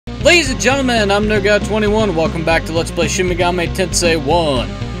Ladies and gentlemen, I'm NerdGuy21. Welcome back to Let's Play Shin Megami Tensei 1.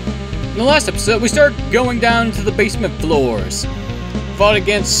 In the last episode, we started going down into the basement floors. Fought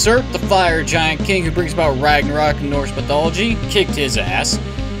against Surt, the fire giant king who brings about Ragnarok in Norse mythology, kicked his ass.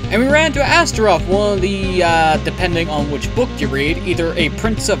 And we ran into Astaroth, one of the, depending on which book you read, either a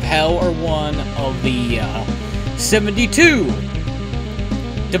Prince of Hell or one of the, 72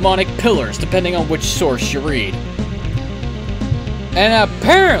 demonic pillars, depending on which source you read. And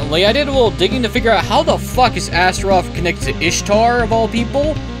apparently, I did a little digging to figure out how the fuck is Astaroth connected to Ishtar, of all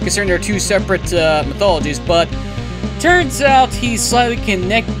people, considering they're two separate mythologies, but turns out he's slightly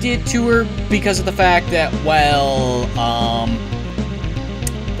connected to her because of the fact that, well,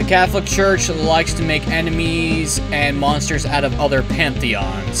 the Catholic Church likes to make enemies and monsters out of other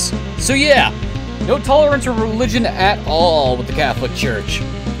pantheons. So yeah, no tolerance of religion at all with the Catholic Church.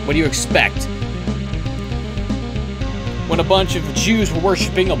 What do you expect? When a bunch of Jews were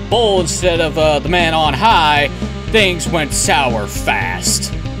worshipping a bull instead of the man on high, things went sour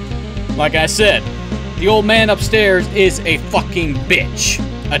fast. Like I said, the old man upstairs is a fucking bitch.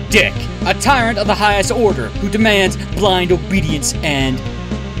 A dick. A tyrant of the highest order who demands blind obedience and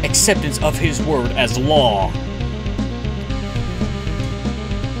acceptance of his word as law.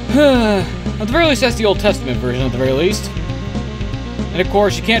 At the very least, that's the Old Testament version at the very least. And of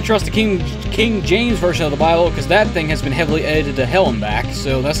course, you can't trust the King James version of the Bible, because that thing has been heavily edited to hell and back,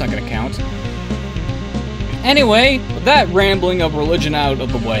 so that's not going to count. Anyway, with that rambling of religion out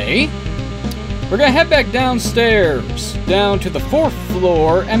of the way, we're going to head back downstairs, down to the 4th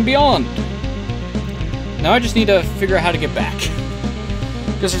floor and beyond. Now I just need to figure out how to get back.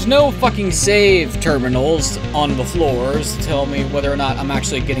 Because there's no fucking save terminals on the floors to tell me whether or not I'm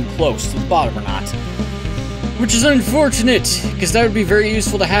actually getting close to the bottom or not. Which is unfortunate, because that would be very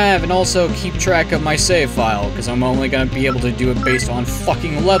useful to have, and also keep track of my save file, because I'm only going to be able to do it based on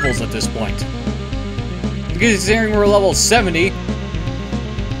fucking levels at this point. Because considering we're level 70,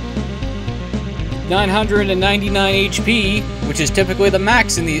 999 HP, which is typically the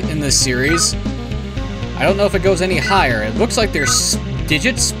max in this series, I don't know if it goes any higher. It looks like there's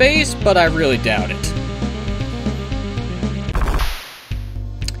digit space, but I really doubt it.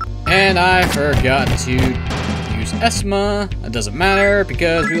 And I forgot to use Esma. That doesn't matter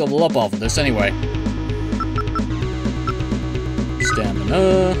because we level up off of this anyway.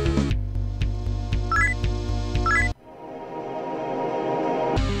 Stamina.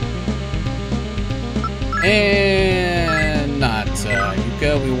 And not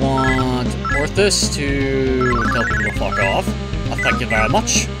Yuka. We want Orthus to tell people to fuck off. Thank you very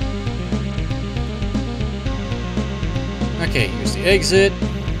much. Okay, here's the exit.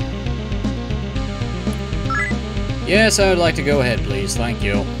 Yes, I would like to go ahead, please. Thank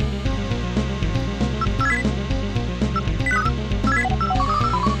you.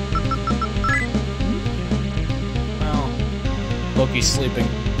 Well, Loki's sleeping.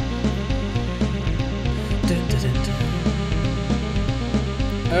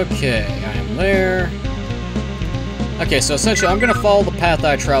 Okay, I am there. Okay, so essentially, I'm gonna follow the path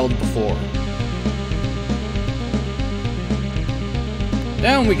I traveled before.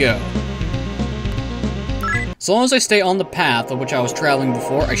 Down we go. As long as I stay on the path of which I was traveling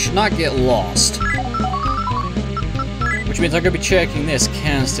before, I should not get lost. Which means I'm gonna be checking this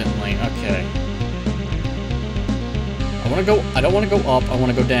constantly. Okay. I don't want to go up, I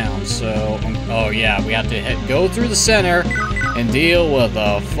want to go down, so... oh yeah, we have to go through the center and deal with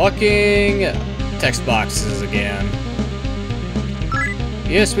the fucking text boxes again.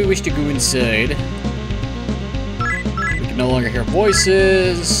 Yes, we wish to go inside. We can no longer hear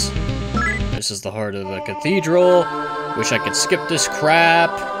voices. This is the heart of the cathedral. Wish I could skip this crap.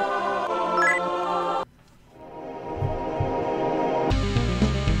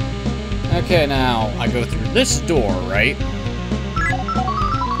 Okay, now I go through this door, right?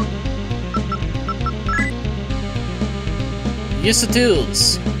 Yes, it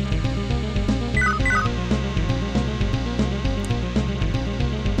is.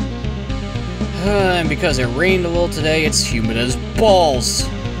 And because it rained a little today, it's humid as balls.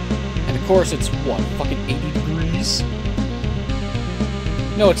 And of course, it's what, fucking 80 degrees?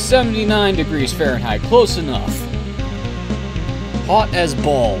 No, it's 79 degrees Fahrenheit. Close enough. Hot as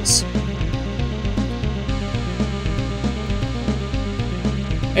balls.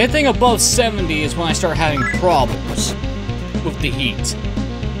 Anything above 70 is when I start having problems with the heat.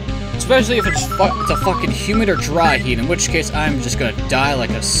 Especially if it's a fucking humid or dry heat, in which case I'm just gonna die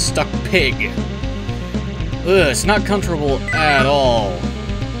like a stuck pig. Ugh, it's not comfortable at all.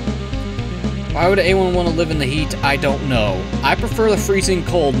 Why would anyone want to live in the heat? I don't know. I prefer the freezing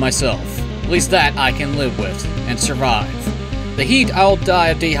cold myself. At least that I can live with and survive. the heat, I'll die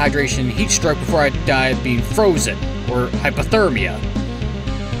of dehydration and heat stroke before I die of being frozen, or hypothermia.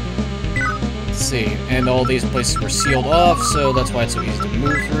 Let's see, and all these places were sealed off, so that's why it's so easy to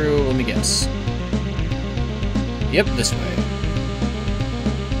move through. Let me guess. Yep, this way.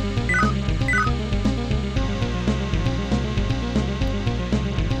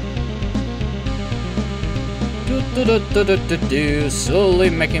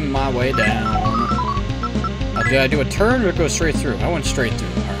 Slowly making my way down. Did I do a turn or go straight through? I went straight through.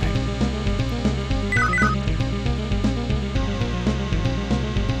 Alright.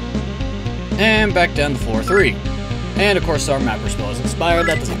 And back down to floor 3. And of course our mapper spell is expired.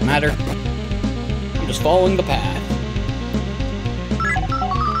 That doesn't matter. I'm just following the path.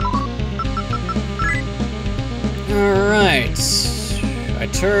 Alright. I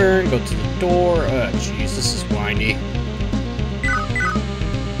turn, go to the door. Oh, jeez, this is windy.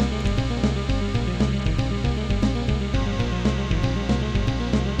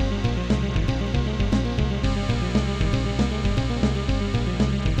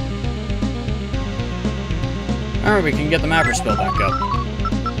 Alright, we can get the mapper spell back up.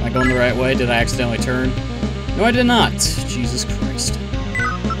 Am I going the right way? Did I accidentally turn? No, I did not. Jesus Christ.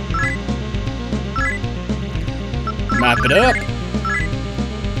 Map it up.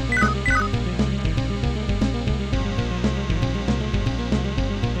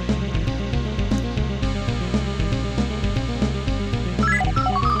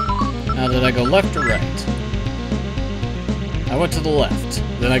 Now, did I go left or right? I went to the left.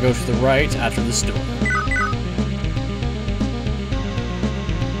 Then I go to the right after this door.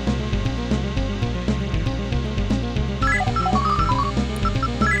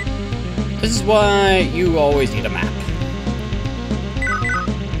 This is why you always need a map.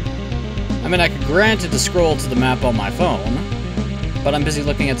 I mean, I could granted to scroll to the map on my phone, but I'm busy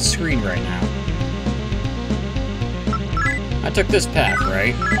looking at the screen right now. I took this path,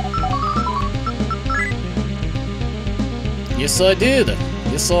 right? Yes, I did.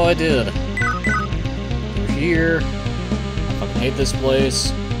 Yes, I did. We're here. I fucking hate this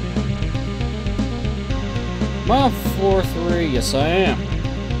place. Am I on floor 3? Yes, I am.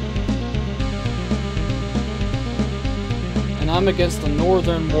 And I'm against the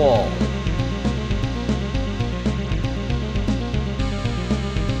northern wall.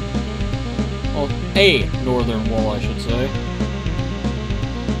 Well, a northern wall, I should say.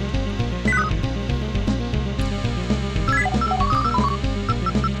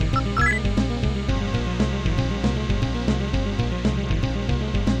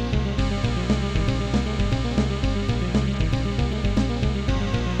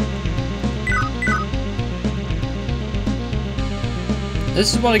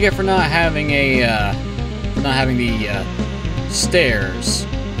 This is what I get for not having a, the stairs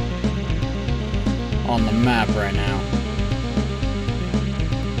on the map right now.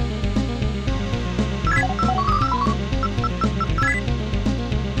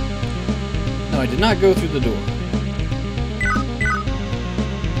 No, I did not go through the door.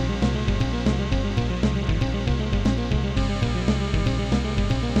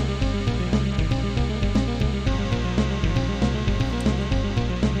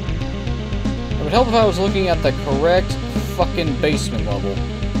 It would help if I was looking at the correct fucking basement level.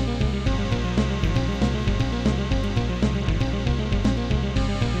 At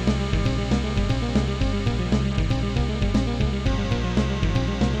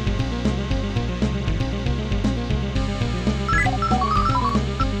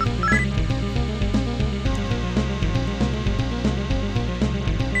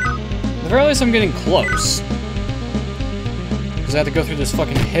the very least, I'm getting close. Because I have to go through this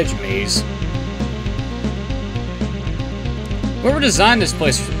fucking hedge maze. Whoever designed this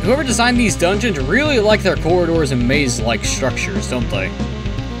place, whoever designed these dungeons really like their corridors and maze-like structures, don't they?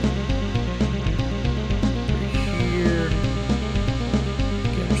 Here.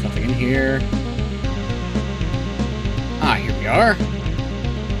 Okay, there's nothing in here. Ah, here we are.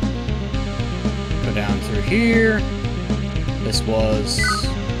 Go down through here. This was...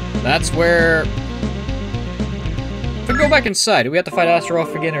 That's where... If we go back inside, do we have to fight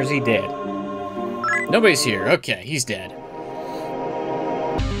Astaroth again, or is he dead? Nobody's here. Okay, he's dead.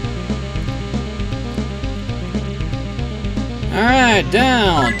 Alright,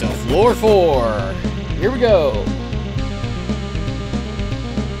 down to floor 4. Here we go.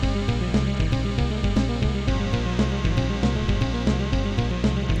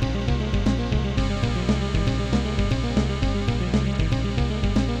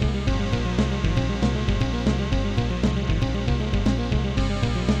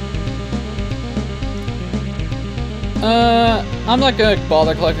 I'm not gonna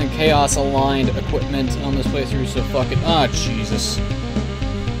bother collecting chaos-aligned equipment on this playthrough, so fuck it. Ah, Jesus.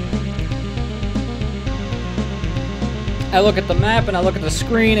 I look at the map and I look at the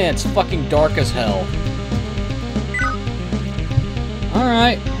screen and it's fucking dark as hell.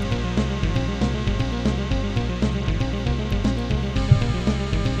 Alright.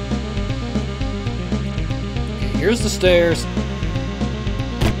 Okay, here's the stairs.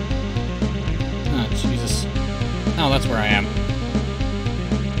 Oh, Jesus. Oh, that's where I am.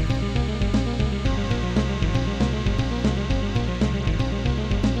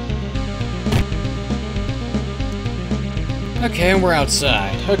 Okay, and we're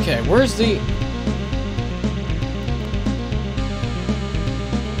outside. Okay, where's the...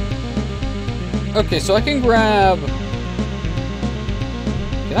 Okay, so I can grab...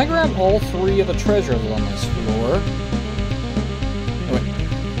 Can I grab all 3 of the treasures on this floor? Oh,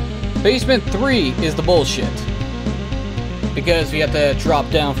 wait. Basement 3 is the bullshit. Because we have to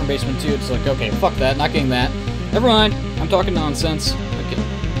drop down from basement 2. It's like, okay, fuck that, not getting that. Never mind, I'm talking nonsense.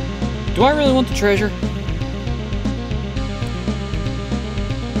 Okay. Do I really want the treasure?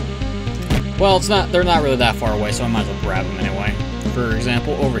 Well, it's not. They're not really that far away, so I might as well grab them anyway. For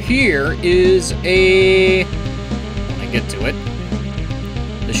example, over here is a... When I get to it,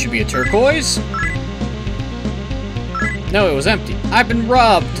 this should be a turquoise. No, it was empty. I've been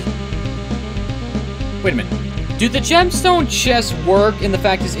robbed. Wait a minute. Do the gemstone chests work? And the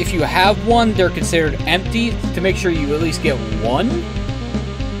fact is, if you have one, they're considered empty to make sure you at least get one.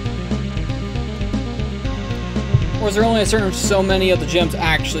 Or is there only a certain so many of the gems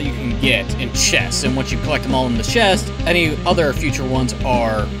actually you can get in chests, and once you collect them all in the chest, any other future ones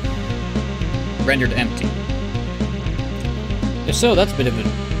are rendered empty? If so, that's a bit of a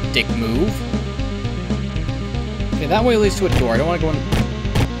dick move. Okay, that way leads to a door. I don't want to go in...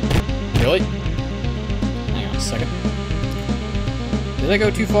 Really? Hang on a second. Did I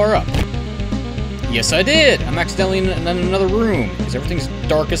go too far up? Yes, I did! I'm accidentally in another room, because everything's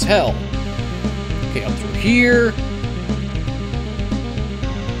dark as hell. Okay, up through here.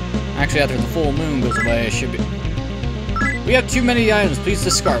 Actually, after the full moon goes away, I should be... We have too many items, please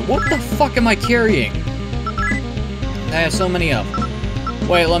discard. What the fuck am I carrying? I have so many of them.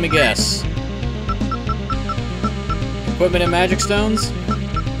 Wait, let me guess. Equipment and magic stones?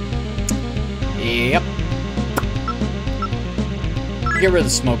 Yep. Get rid of the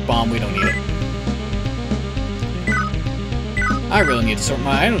smoke bomb, we don't need it. I really need to sort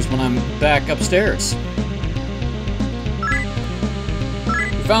my items when I'm back upstairs.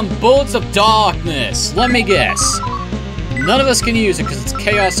 We found bullets of darkness. Let me guess. None of us can use it because it's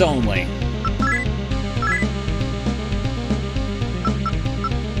chaos only.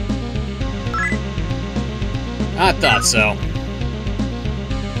 I thought so.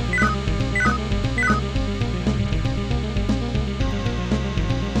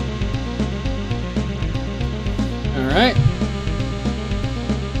 Alright.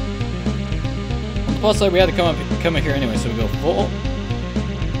 On the plus side, we had to come up here anyway, so we go full.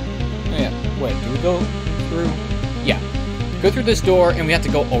 Oh yeah, wait, do we go through? Yeah. Go through this door, and we have to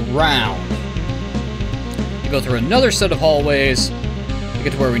go around. We go through another set of hallways to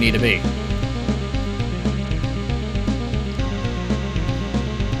get to where we need to be.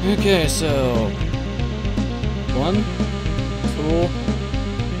 Okay, so... One, tool...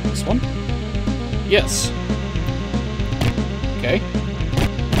 This one? Yes. Okay.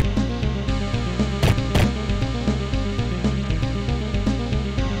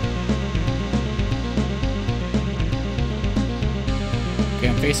 Okay,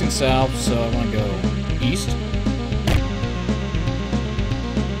 I'm facing south, so I want to go east.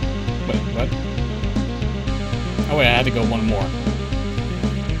 Wait, what? Oh wait, I had to go one more.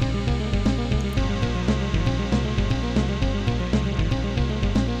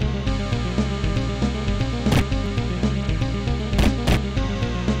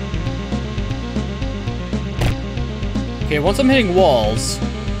 Okay, once I'm hitting walls,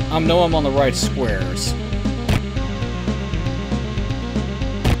 I know I'm on the right squares.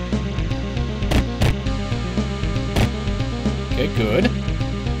 Okay, good.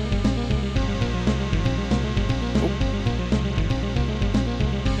 Oh.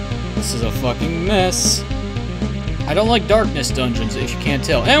 This is a fucking mess. I don't like darkness dungeons, if you can't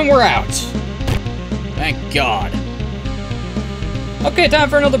tell. And we're out! Thank God. Okay, time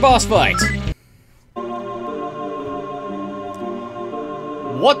for another boss fight.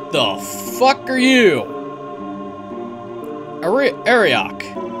 What the fuck are you? Ariok.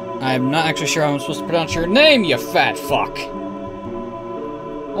 I'm not actually sure how I'm supposed to pronounce your name, you fat fuck.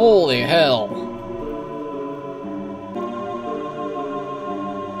 Holy hell.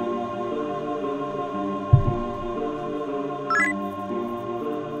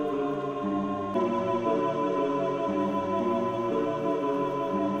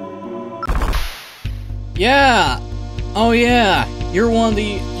 Yeah! Oh yeah! You're one of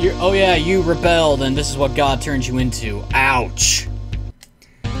the... oh yeah, you rebelled and this is what God turned you into. Ouch!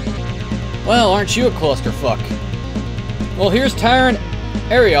 Well, aren't you a clusterfuck? Well, here's Tyrant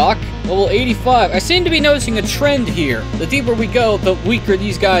Ariok, level 85. I seem to be noticing a trend here. The deeper we go, the weaker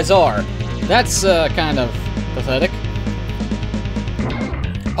these guys are. That's, kind of pathetic.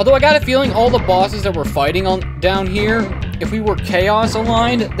 Although I got a feeling all the bosses that we're fighting on down here, if we were Chaos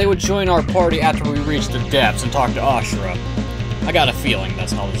aligned, they would join our party after we reach the depths and talk to Ashura. I got a feeling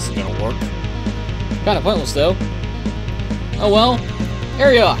that's how this is gonna work. Kinda pointless, though. Oh well.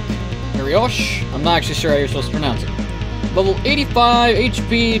 Ariok. Ariosh? I'm not actually sure how you're supposed to pronounce it. Level 85,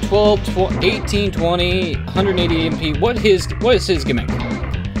 HP, 12, 18, 20, 180 MP. What is his gimmick?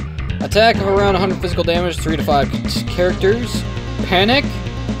 Attack of around 100 physical damage, 3 to 5 characters. Panic,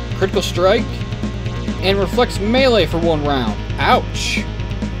 critical strike, and reflects melee for 1 round. Ouch.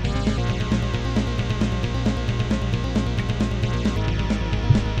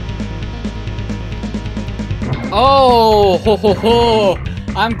 Oh, ho ho ho.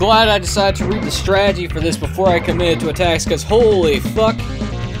 I'm glad I decided to read the strategy for this before I committed to attacks, because holy fuck.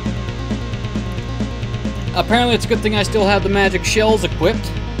 Apparently it's a good thing I still have the magic shells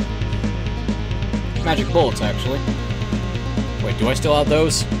equipped. Magic bullets, actually. Wait, do I still have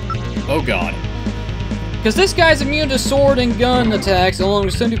those? Oh god. Because this guy's immune to sword and gun attacks, along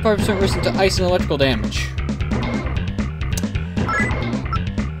with 75% resistant to ice and electrical damage.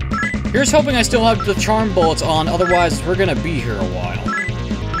 Here's hoping I still have the charm bullets on, otherwise we're gonna be here a while.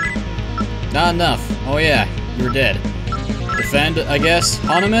 Not enough. Oh yeah, you're dead. Defend, I guess.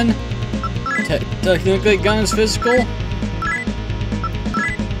 Hanuman? Technically, guns physical.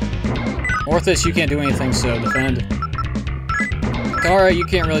 Orthus, you can't do anything, so defend. Kara, you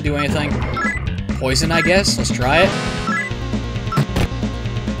can't really do anything. Poison, I guess. Let's try it.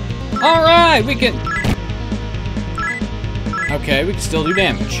 Alright, we can... Okay, we can still do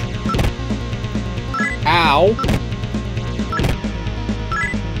damage. Ow.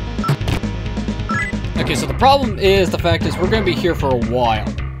 Okay, so the problem is, the fact is, we're gonna be here for a while.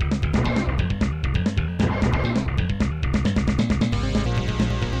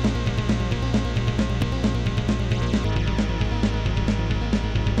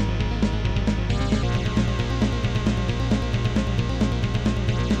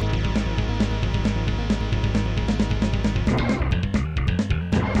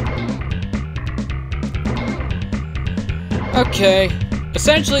 Okay,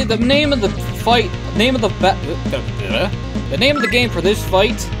 essentially the name of the fight, the name of the game for this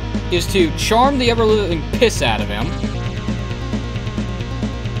fight is to charm the ever-living piss out of him.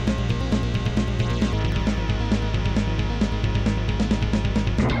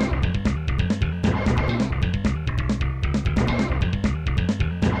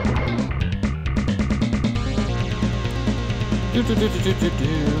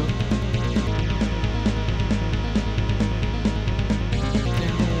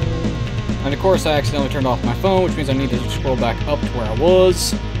 And of course I accidentally turned off my phone, which means I need to scroll back up to where I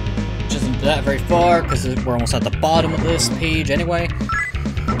was. Which isn't that very far, because we're almost at the bottom of this page anyway.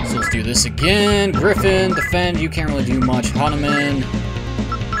 So let's do this again. Griffin, defend, you can't really do much. Hanuman,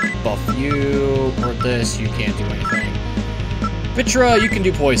 buff you. Or this, you can't do anything. Vitra, you can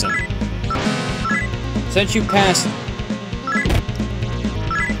do poison. Since you passed...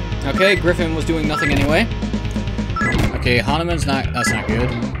 Okay, Griffin was doing nothing anyway. Okay, Hanuman's not... That's not good.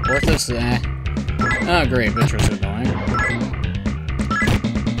 Orthus, Oh, great. Vitra's annoying.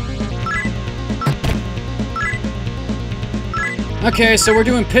 Okay, so we're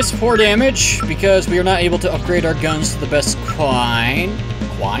doing piss poor damage because we are not able to upgrade our guns to the best Quine?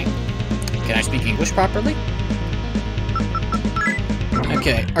 Can I speak English properly?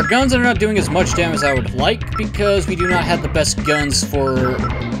 Okay, our guns are not doing as much damage as I would like because we do not have the best guns for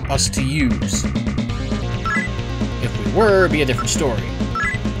us to use. If we were, it'd be a different story.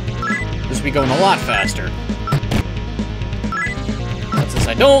 This would be going a lot faster. But since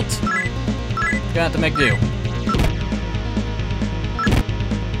I don't, I'm gonna have to make do.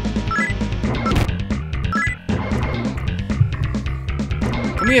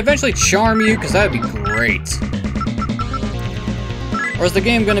 Can we eventually charm you? Because that would be great. Or is the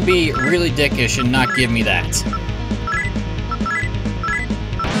game gonna be really dickish and not give me that?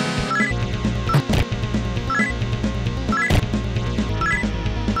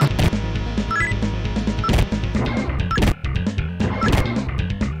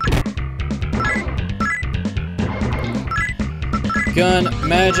 Gun,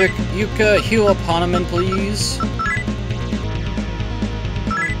 magic, Yuka, heal up Hanuman, please.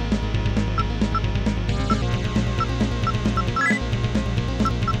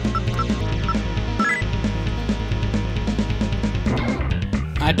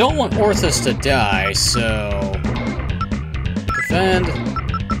 I don't want Orthus to die, so... Defend.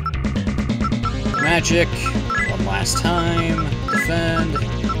 Magic. One last time. Defend.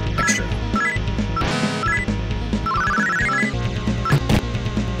 Extra.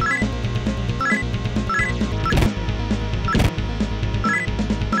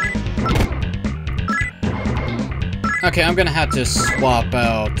 Okay, I'm gonna have to swap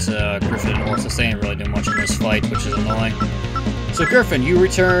out Griffin and Orthus. They ain't really doing much in this fight, which is annoying. So Griffin, you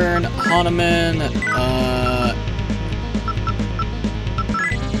return. Hanuman,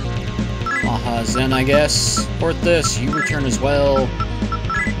 Zen, I guess. Orthus, you return as well.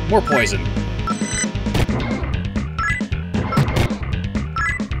 More poison.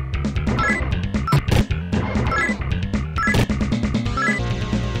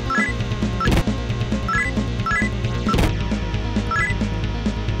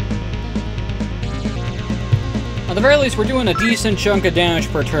 At the very least, we're doing a decent chunk of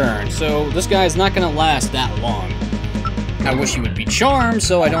damage per turn, so this guy's not gonna last that long. I wish he would be charmed,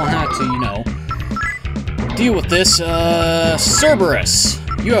 so I don't have to, you know, deal with this. Cerberus,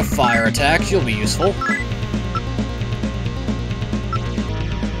 you have fire attacks, you'll be useful.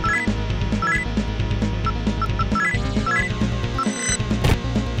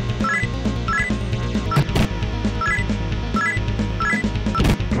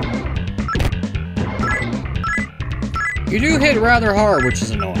 You do hit rather hard, which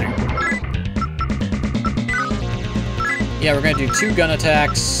is annoying. Yeah, we're gonna do 2 gun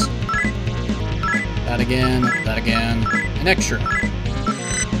attacks. That again, and extra.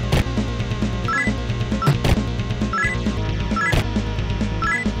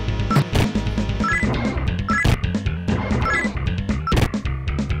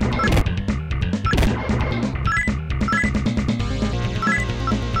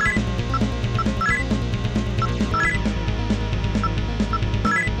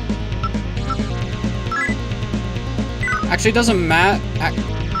 Actually, it doesn't matter.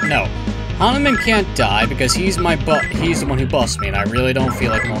 No. Hanuman can't die because he's the one who busts me, and I really don't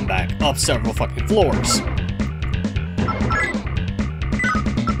feel like going back up several fucking floors.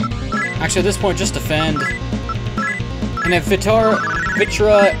 Actually, at this point, just defend. And if Vitra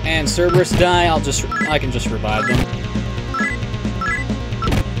and Cerberus die, I can just revive them.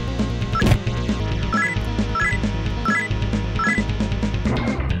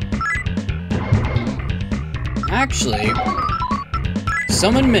 Actually,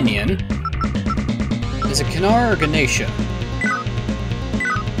 summon minion. Is it Kanara or Ganesha?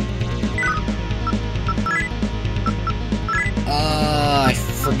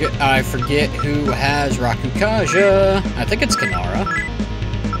 I forget who has Rakukaja. I think it's Kanara.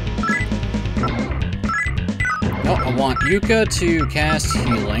 No, I want Yuka to cast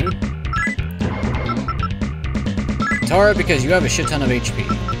healing. Tara, because you have a shit ton of HP.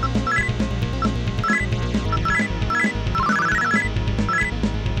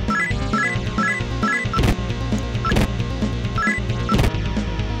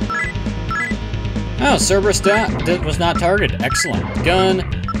 Oh, Cerberus was not targeted. Excellent. Gun.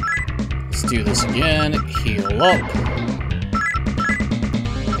 Let's do this again. Heal up.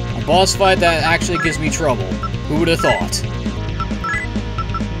 A boss fight that actually gives me trouble. Who would have thought?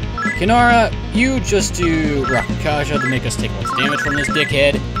 Kinara, you just do Rakukaja to make us take less damage from this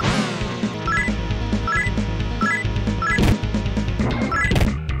dickhead.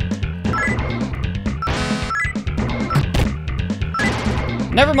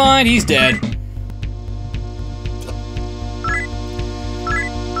 Never mind, he's dead.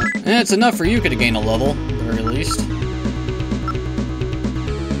 And it's enough for Yuka to gain a level, at the very least.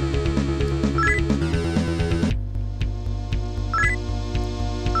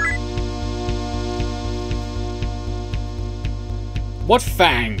 What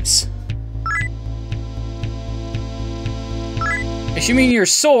fangs? If you mean your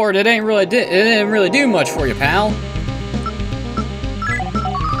sword, it didn't really do much for you, pal.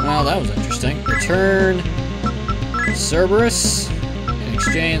 Well, that was interesting. Return Cerberus. In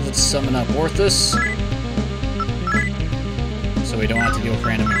exchange, let's summon up Orthus. So we don't have to deal with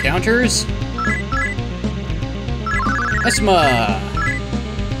random encounters. Esma!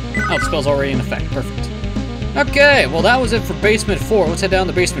 Oh, the spell's already in effect. Perfect. Okay, well that was it for Basement 4. Let's head down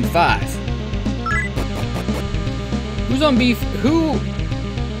to Basement 5. Who is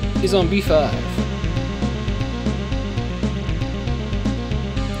on B5?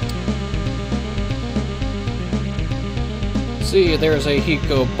 See, there's a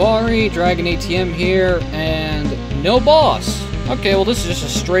Hikobari, Dragon ATM here, and no boss. Okay, well this is just a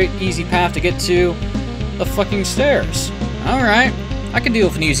straight, easy path to get to the fucking stairs. Alright, I can deal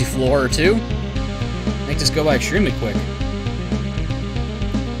with an easy floor or two. Make this go by extremely quick.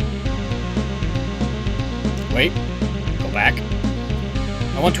 Wait. Go back.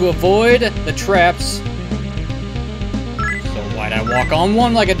 I want to avoid the traps. So why'd I walk on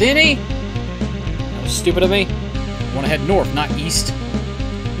one like a dinny? That was stupid of me. I want to head north, not east.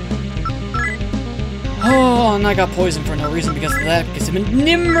 Oh, and I got poisoned for no reason because of that, because I'm a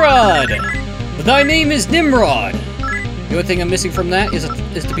Nimrod! But thy name is Nimrod! The only thing I'm missing from that is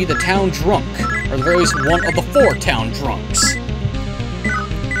to be the town drunk, or at the very least one of the 4 town drunks.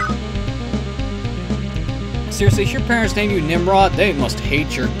 Seriously, if your parents name you Nimrod, they must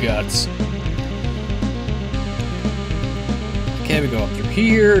hate your guts. Okay, we go up through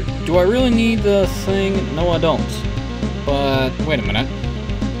here. Do I really need the thing? No, I don't. But, wait a minute.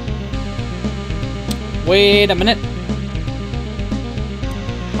 Wait a minute.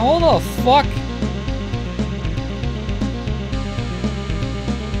 How the fuck?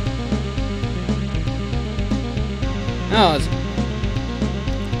 Oh,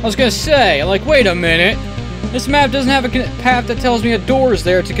 I was gonna say, like, wait a minute. This map doesn't have a path that tells me a door is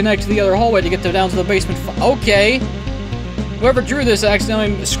there to connect to the other hallway to get down to the basement. Okay. Whoever drew this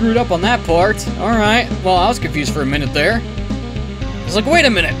accidentally screwed up on that part. Alright. Well, I was confused for a minute there. I was like, wait a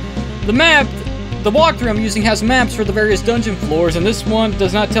minute. The map, the walkthrough I'm using has maps for the various dungeon floors, and this one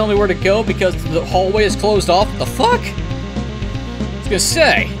does not tell me where to go because the hallway is closed off. What the fuck? I was gonna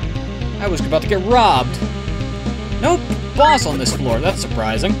say, I was about to get robbed. Nope. Boss on this floor. That's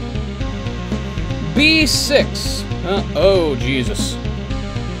surprising. B6. Oh, Jesus.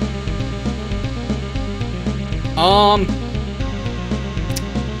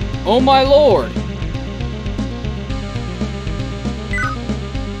 Oh my lord.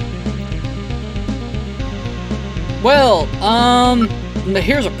 Well,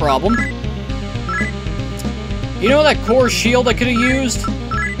 here's a problem. You know that core shield I could have used?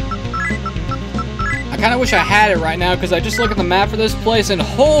 I kind of wish I had it right now, because I just look at the map for this place and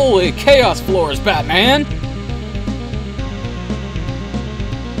holy chaos floors, Batman!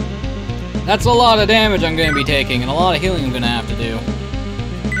 That's a lot of damage I'm going to be taking, and a lot of healing I'm going to have to do.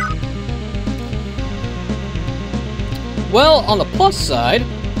 Well, on the plus side,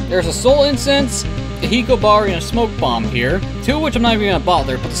 there's a soul incense, a Hikobari, and a smoke bomb here, 2 of which I'm not even going to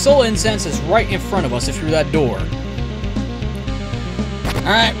bother, but the soul incense is right in front of us through that door.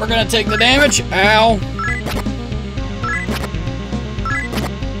 Alright, we're going to take the damage. Ow.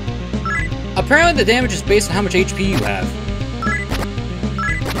 Apparently the damage is based on how much HP you have.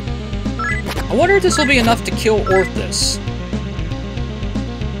 I wonder if this will be enough to kill Orthus.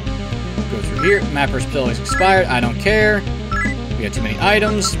 Go through here. Mapper's pill is expired. I don't care. We got too many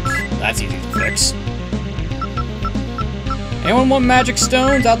items. That's easy to fix. Anyone want magic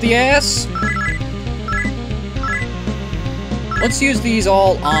stones out the ass? Let's use these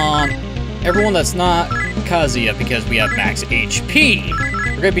all on everyone that's not Kazuya because we have max HP.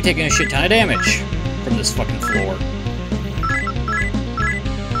 We're gonna be taking a shit ton of damage from this fucking floor.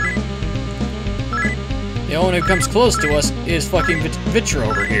 The only one who comes close to us is fucking Vitra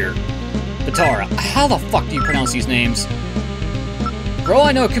over here. Vitara. How the fuck do you pronounce these names? For all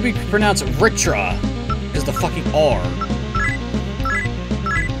I know, it could be pronounced Ritra, because the fucking R.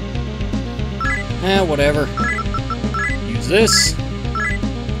 Whatever. Use this.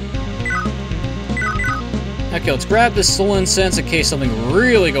 Okay, let's grab this soul incense in case something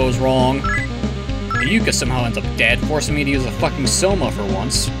really goes wrong. And Yuka somehow ends up dead, forcing me to use a fucking Soma for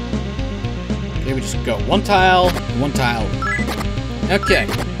once. Okay, we just go one tile, one tile. Okay.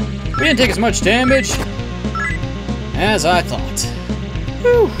 We didn't take as much damage as I thought.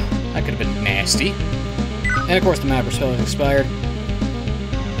 Whew. That could have been nasty. And of course the mapper spell is expired.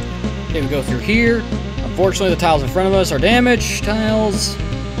 Okay, we go through here. Unfortunately, the tiles in front of us are damaged tiles.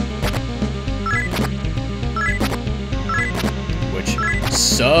 Which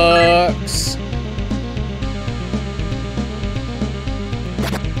sucks.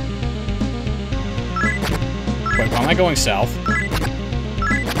 Wait, why am I going south?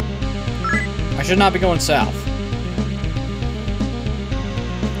 I should not be going south.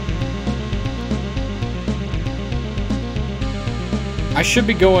 I should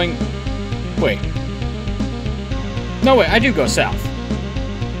be going... Wait. No, wait, I do go south.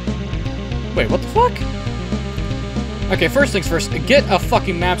 Wait, what the fuck? Okay, first things first, get a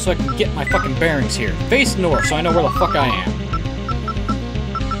fucking map so I can get my fucking bearings here. Face north so I know where the fuck I am.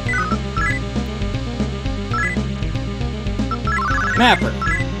 Mapper,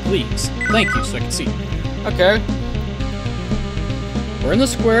 please. Thank you, so I can see. Okay. We're in the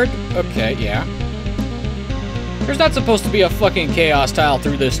square. Okay, yeah. There's not supposed to be a fucking chaos tile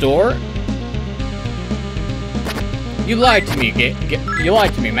through this door. You lied to me, you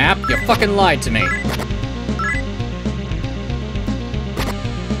lied to me, map. You fucking lied to me.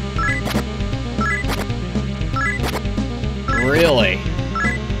 Really?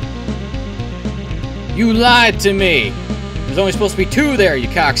 You lied to me! There's only supposed to be 2 there, you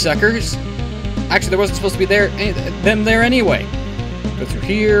cocksuckers! Actually, there wasn't supposed to be them there anyway. Go through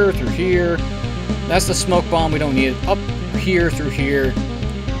here, through here. That's the smoke bomb, we don't need it. Up here, through here.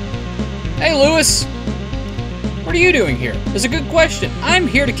 Hey, Lewis! What are you doing here? That's a good question. I'm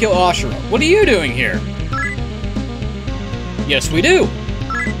here to kill Ashura. What are you doing here? Yes, we do.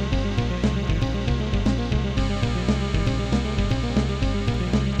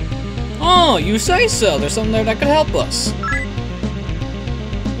 Oh, you say so. There's something there that could help us.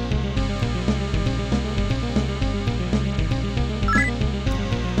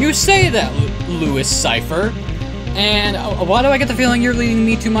 You say that, Lewis Cipher. And why do I get the feeling you're leading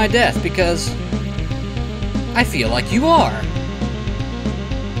me to my death? Because I feel like you are.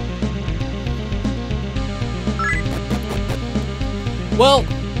 Well,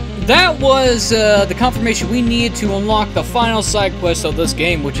 that was the confirmation we needed to unlock the final side quest of this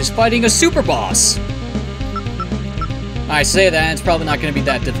game, which is fighting a super boss. I say that, and it's probably not going to be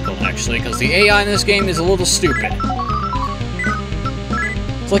that difficult, actually, because the AI in this game is a little stupid.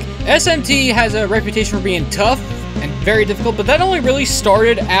 It's like, SMT has a reputation for being tough and very difficult, but that only really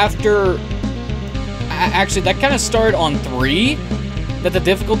started after... Actually, that kind of started on 3, that the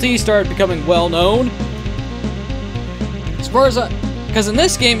difficulty started becoming well-known. As far as because in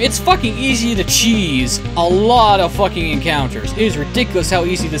this game, it's fucking easy to cheese a lot of fucking encounters. It is ridiculous how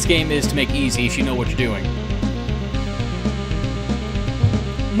easy this game is to make easy if you know what you're doing.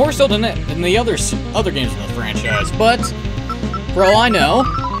 More so than the other games in the franchise, but for all I know,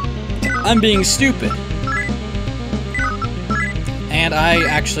 I'm being stupid. And I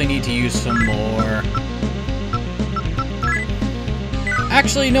actually need to use some more...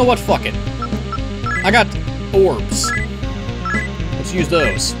 Actually, you know what? Fuck it. I got orbs. Let's use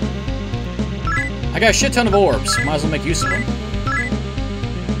those. I got a shit ton of orbs. Might as well make use of them.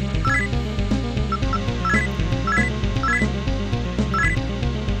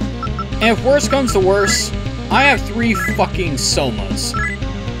 And if worse comes to worse, I have 3 fucking somas.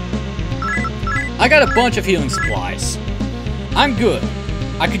 I got a bunch of healing supplies. I'm good.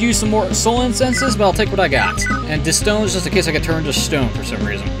 I could use some more soul incenses, but I'll take what I got. And stones just in case I get turned to stone for some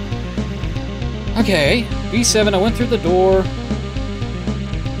reason. Okay, B7, I went through the door.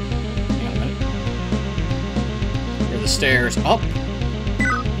 Hang on a minute. Here are the stairs up.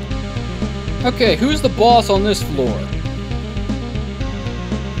 Okay, who's the boss on this floor?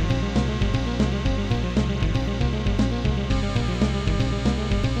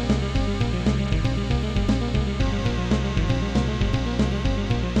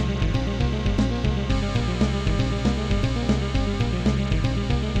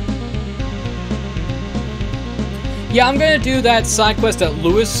 Yeah, I'm gonna do that side quest that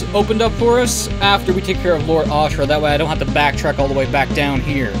Lewis opened up for us after we take care of Lord Ashura. That way I don't have to backtrack all the way back down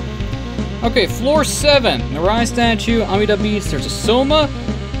here. Okay, floor 7. Narai statue, Amida Beats, there's a Soma,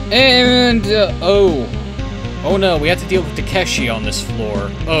 and, oh no, we have to deal with Takeshi on this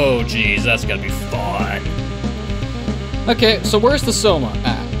floor. Oh geez, that's gonna be fun. Okay, so where's the Soma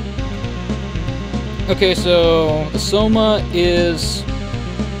at? Okay, so the Soma is...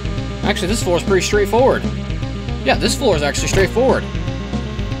 Actually, this floor is pretty straightforward. Yeah, this floor is actually straightforward.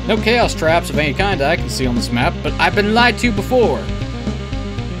 No chaos traps of any kind that I can see on this map, but I've been lied to before.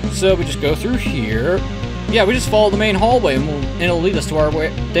 So we just go through here. Yeah, we just follow the main hallway and it'll lead us to our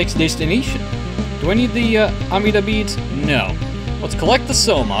next destination. Do I need the Amida beads? No. Let's collect the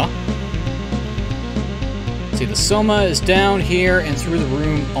Soma. Let's see, the Soma is down here and through the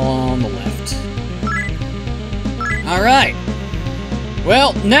room on the left. Alright.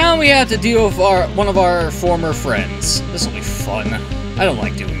 Well, now we have to deal with one of our former friends. This will be fun. I don't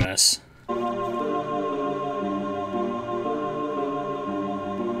like doing this.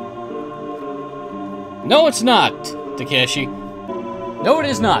 No, it's not, Takeshi. No, it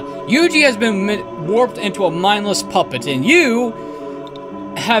is not. Yuji has been warped into a mindless puppet, and you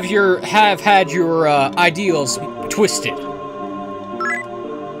have had your ideals twisted.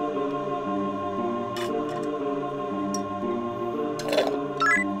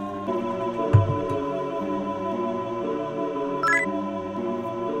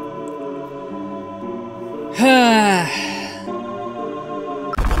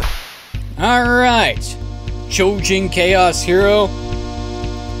 Alright, Chojin Chaos Hero,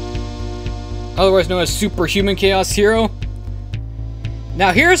 otherwise known as Superhuman Chaos Hero.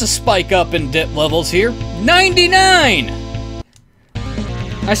 Now here's a spike up in dip levels here, 99!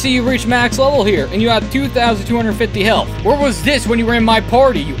 I see you reached max level here, and you have 2,250 health. Where was this when you were in my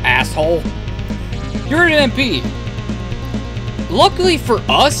party, you asshole? You're an MP. luckily for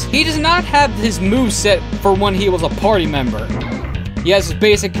us, he does not have his moveset for when he was a party member. He has his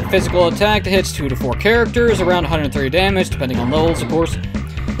basic physical attack that hits 2 to 4 characters, around 130 damage, depending on levels, of course.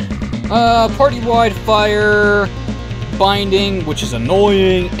 Party-wide fire, binding, which is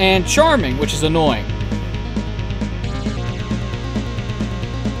annoying, and charming, which is annoying.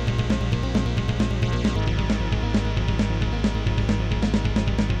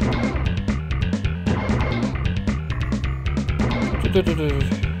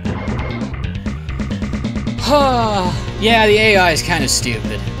 Yeah, the AI is kind of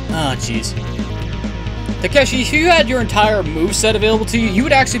stupid. Oh, jeez. Takeshi, if you had your entire moveset available to you, you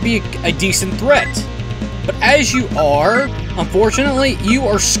would actually be a decent threat. But as you are, unfortunately, you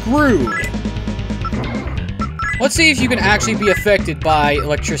are screwed. Let's see if you can actually be affected by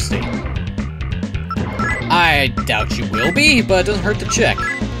electricity. I doubt you will be, but it doesn't hurt to check.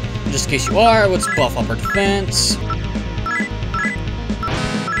 Just in case you are, let's buff up our defense.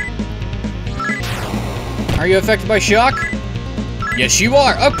 Are you affected by shock? Yes, you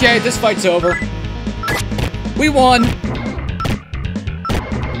are. Okay, this fight's over. We won.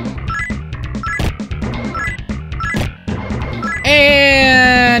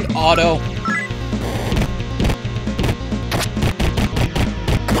 And auto.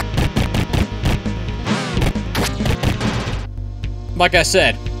 Like I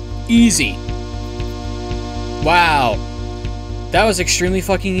said, easy. Wow. That was extremely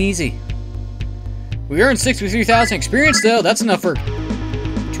fucking easy. We earned 63,000 experience, though. That's enough for 2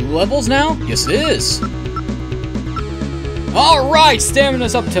 levels now? Yes, it is. Alright,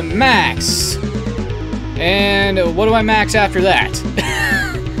 stamina's up to max. And what do I max after that?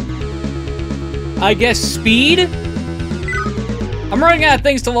 I guess speed? I'm running out of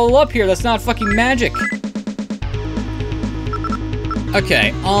things to level up here. That's not fucking magic.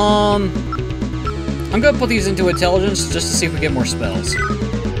 Okay, I'm gonna put these into intelligence just to see if we get more spells.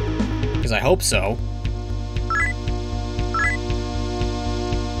 Because I hope so.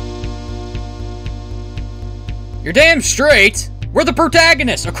 You're damn straight! We're the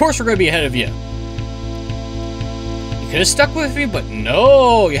protagonists! Of course we're gonna be ahead of you! You could have stuck with me, but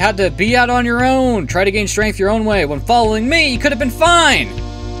no! You had to be out on your own! Try to gain strength your own way. When following me, you could have been fine!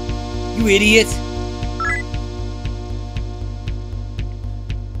 You idiot!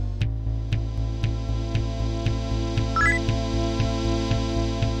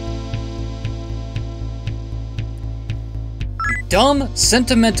 You dumb,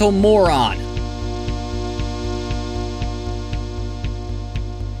 sentimental moron!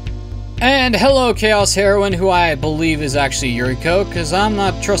 And hello, Chaos Heroine, who I believe is actually Yuriko, because I'm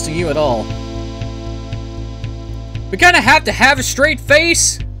not trusting you at all. We kinda have to have a straight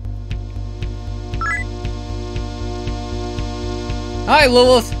face? Hi,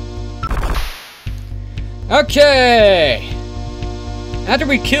 Lilith. Okay. After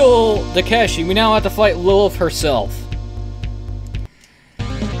we kill Takeshi, we now have to fight Lilith herself.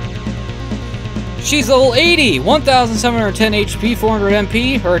 She's level 80, 1,710 HP, 400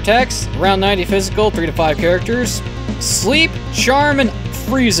 MP. Her attacks, around 90 physical, 3 to 5 characters. Sleep, charm, and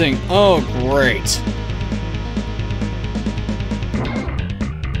freezing. Oh, great.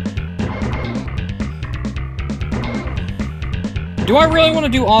 Do I really want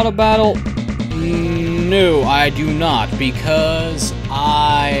to do auto battle? No, I do not, because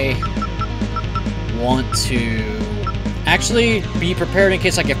I want to actually be prepared in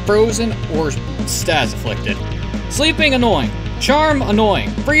case I get frozen or status afflicted. Sleeping, annoying. Charm, annoying.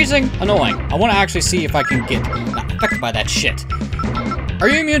 Freezing, annoying. I want to actually see if I can get not affected by that shit. Are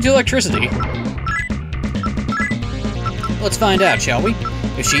you immune to electricity? Let's find out, shall we?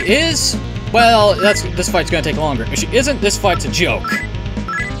 If she is, well, this fight's gonna take longer. If she isn't, this fight's a joke.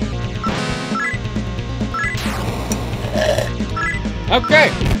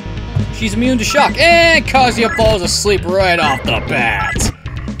 Okay. She's immune to shock, and Kazuya falls asleep right off the bat.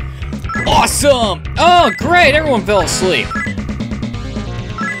 Awesome! Oh, great! Everyone fell asleep.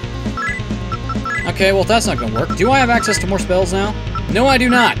 Okay, well, that's not gonna work. Do I have access to more spells now? No, I do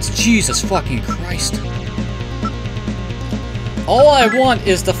not. Jesus fucking Christ. All I want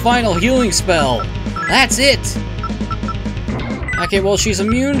is the final healing spell. That's it. Okay, well, she's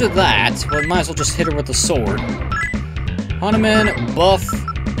immune to that. Well, might as well just hit her with the sword. Hanuman, buff.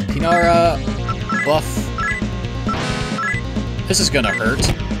 Kinara, buff. This is gonna hurt.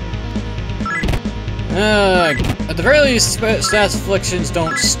 At the very least, stats afflictions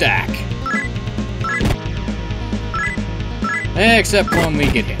don't stack. Except when we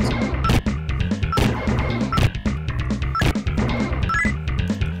get hit.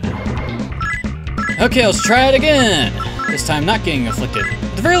 Okay, let's try it again. This time not getting afflicted.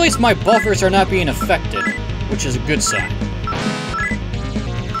 At the very least, my buffers are not being affected, which is a good sign.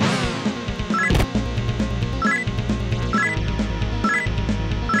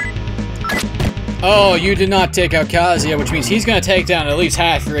 Oh, you did not take out Kazuya, which means he's gonna take down at least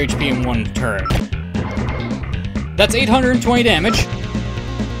half your HP in one turn. That's 820 damage.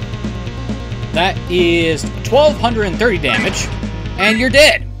 That is 1230 damage. And you're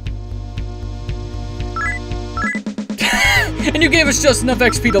dead. And you gave us just enough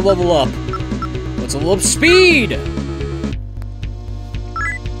XP to level up. Let's level up speed.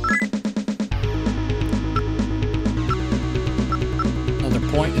 Another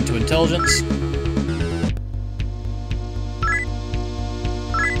point into intelligence.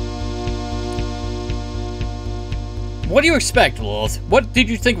 What do you expect, Lilith? What did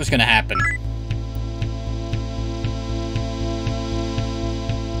you think was gonna happen?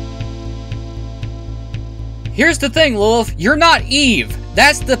 Here's the thing, Lilith. You're not Eve.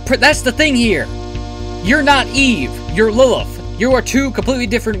 That's the thing here. You're not Eve. You're Lilith. You are two completely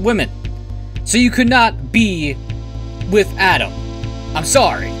different women. So you could not be with Adam. I'm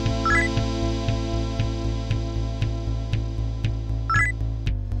sorry.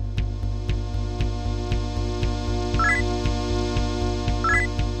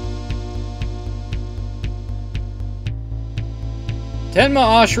 Tenma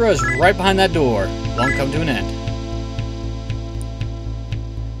Ashura is right behind that door. Won't come to an end.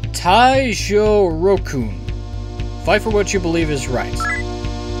 Taijo Rokun. Fight for what you believe is right.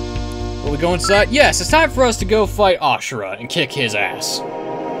 Will we go inside? Yes, it's time for us to go fight Ashura and kick his ass.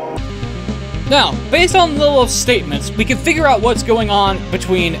 Now, based on Lilith's statements, we can figure out what's going on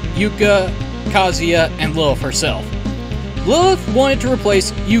between Yuka, Kazuya, and Lilith herself. Lilith wanted to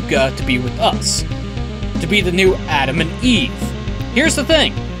replace Yuka to be with us. To be the new Adam and Eve. Here's the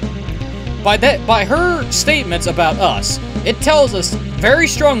thing. By her statements about us, it tells us very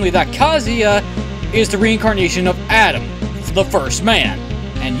strongly that Kazuya is the reincarnation of Adam, the first man,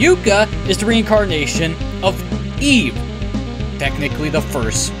 and Yuka is the reincarnation of Eve, technically the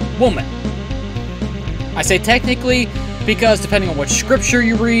first woman. I say technically because depending on which scripture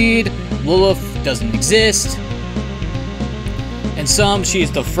you read, Lilith doesn't exist. In some,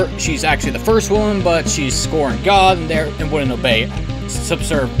 she's actually the first woman, but she's scorned God and wouldn't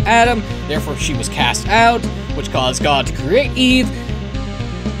subserve Adam. Therefore, she was cast out, which caused God to create Eve.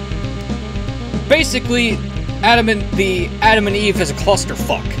 Basically, Adam and Eve is a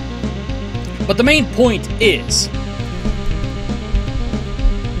clusterfuck. But the main point is,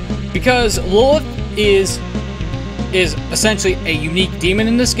 because Lilith is essentially a unique demon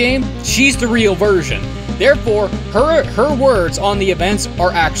in this game, she's the real version. Therefore, her words on the events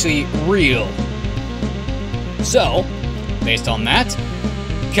are actually real. So, based on that,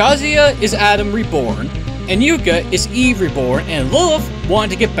 Kazuya is Adam reborn, and Yuka is Eve reborn, and Lilith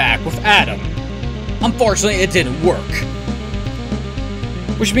wanted to get back with Adam. Unfortunately, it didn't work.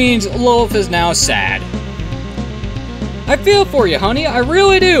 Which means Lilith is now sad. I feel for you, honey, I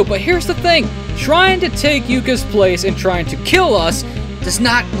really do, but here's the thing. Trying to take Yuka's place and trying to kill us does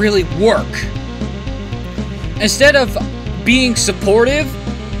not really work. Instead of being supportive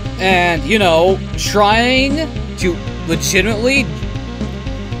and, you know, trying to legitimately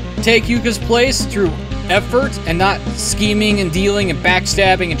take Yuka's place through effort and not scheming and dealing and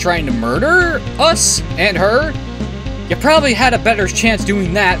backstabbing and trying to murder us and her, you probably had a better chance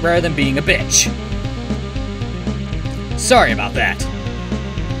doing that rather than being a bitch. Sorry about that.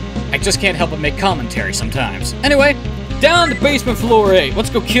 I just can't help but make commentary sometimes. Anyway, down to basement floor 8. Let's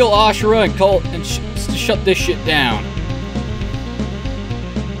go kill Ashura and shut this shit down.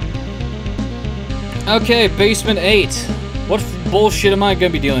 Okay, basement 8. What bullshit am I gonna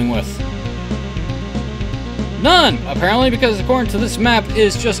be dealing with? None, apparently, because according to this map,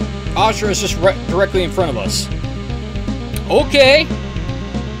 Ashura is just directly in front of us. Okay.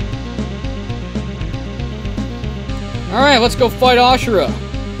 Alright, let's go fight Ashura.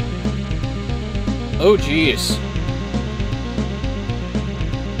 Oh, jeez.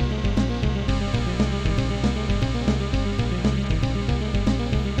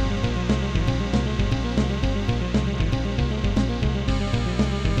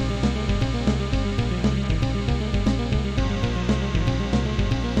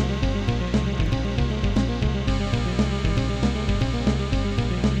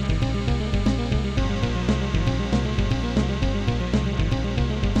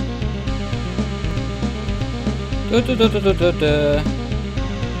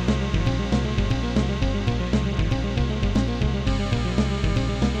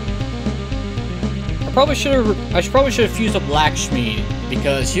 I probably should have fused up Lakshmi,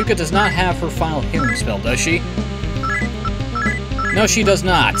 because Yuka does not have her final healing spell, does she? No, she does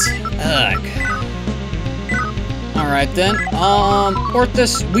not. Ugh. Alright then,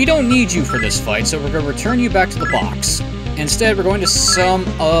 Orthus, we don't need you for this fight, so we're going to return you back to the box. Instead, we're going to sum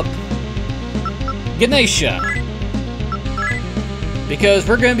up Ganesha. Because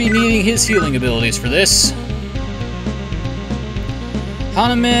we're going to be needing his healing abilities for this.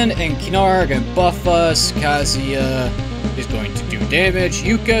 Hanuman and Kinara are going to buff us. Kazuya is going to do damage.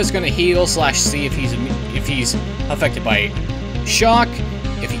 Yuka is going to heal / see if he's affected by shock.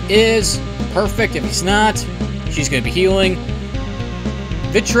 If he is, perfect. If he's not, she's going to be healing.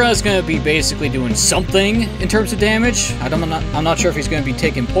 Vitra is going to be basically doing something in terms of damage. I'm not sure if he's going to be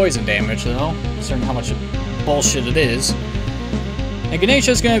taking poison damage though, considering how much bullshit it is. And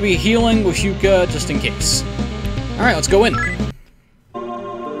Ganesha is going to be healing with Yuka just in case. Alright, let's go in.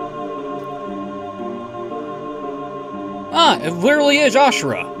 Ah, it literally is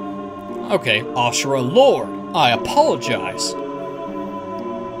Ashura. Okay, Ashura Lord, I apologize.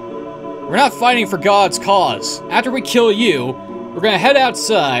 We're not fighting for God's cause. After we kill you, we're gonna head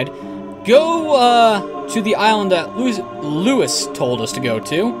outside, go to the island that Lewis told us to go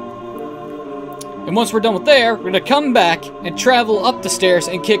to. And once we're done with there, we're gonna come back and travel up the stairs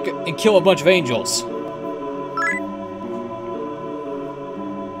and kill a bunch of angels.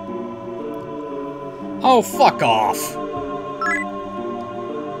 Oh, fuck off.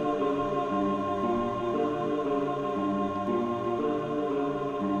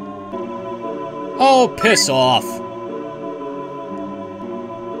 Oh, piss off.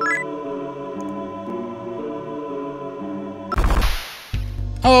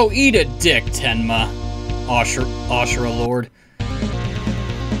 Oh, eat a dick, Tenma. Ashura Lord.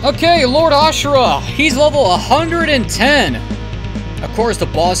 Okay, Lord Ashura. He's level 110. Of course, the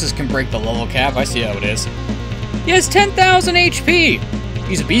bosses can break the level cap. I see how it is. He has 10,000 HP.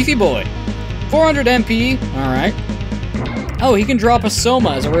 He's a beefy boy. 400 MP. Alright. Oh, he can drop a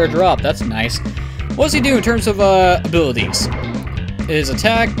Soma as a rare drop. That's nice. What does he do in terms of abilities? His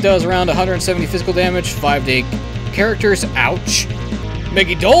attack does around 170 physical damage, 5 to 8 characters. Ouch.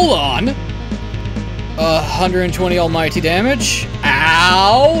 Megidolon, 120 almighty damage.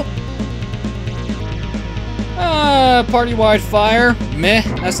 Ow! Party-wide fire. Meh,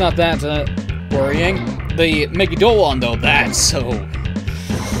 that's not that worrying. The Megidolon, though, that's so...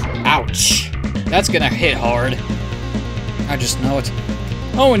 Ouch. That's gonna hit hard. I just know it.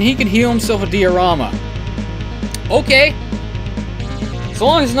 Oh, and he can heal himself with diorama. Okay. So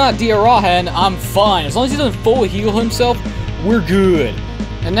long as it's not Diarahan, I'm fine. As long as he doesn't fully heal himself, we're good.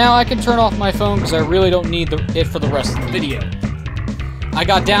 And now I can turn off my phone because I really don't need it for the rest of the video. I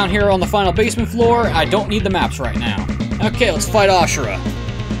got down here on the final basement floor. I don't need the maps right now. Okay, let's fight Ashura.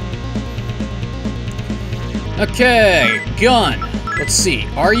 Okay, gun. Let's see.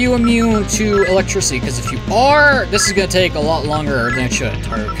 Are you immune to electricity? Because if you are, this is going to take a lot longer than it should.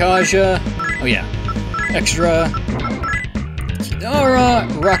 Tarukaja. Oh yeah. Extra. Kidara.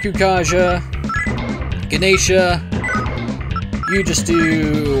 Rakukaja. Ganesha. You just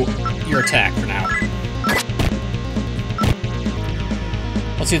do your attack for now.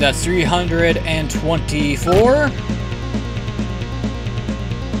 Let's see, that's 324.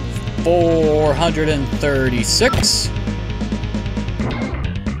 436.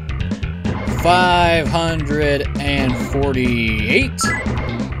 548.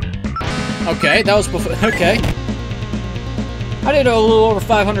 Okay, that was before. Okay. I did a little over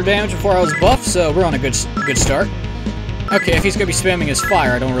 500 damage before I was buffed, so we're on a good start. Okay, if he's gonna be spamming his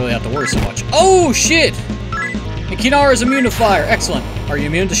fire, I don't really have to worry so much. Oh, shit! And Kinara's immune to fire. Excellent. Are you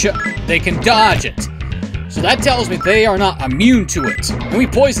immune to shit? They can dodge it. So that tells me they are not immune to it. And we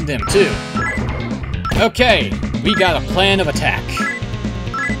poisoned him, too. Okay, we got a plan of attack.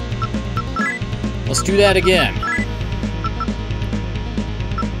 Let's do that again.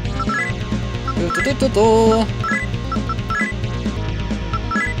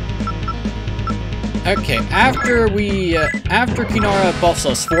 Okay, after Kinara buffs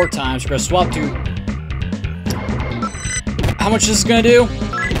us 4 times, we're gonna swap to... How much is this gonna do?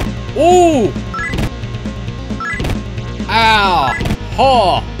 Ooh! Ow!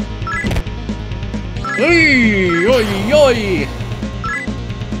 Ha! Oy!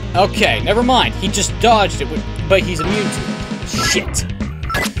 Okay, never mind. He just dodged it, but he's immune to it. Shit.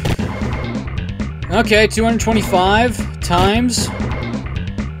 Okay, 225 times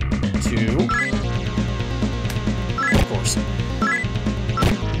 2. Of course.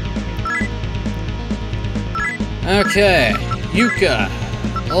 Okay, Yuka.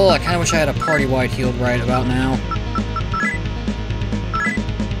 Oh, I kind of wish I had a party-wide healed right about now.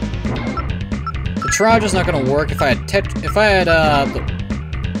 The triage is not going to work if I had hang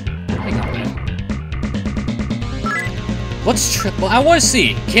on a minute. Well, I want to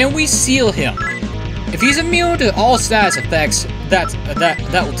see. Can we seal him? If he's immune to all status effects, that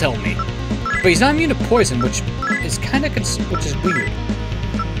will tell me. But he's not immune to poison, which is weird.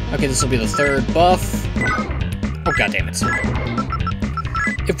 Okay, this will be the third buff. Oh, god damn it.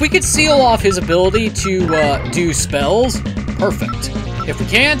 If we could seal off his ability to do spells, perfect. If we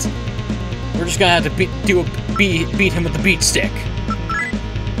can't, we're just gonna have to beat him with the beat stick.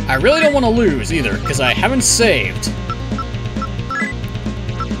 I really don't want to lose either, because I haven't saved.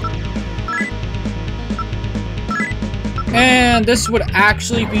 And this would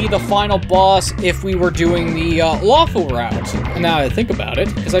actually be the final boss if we were doing the lawful route. And now I think about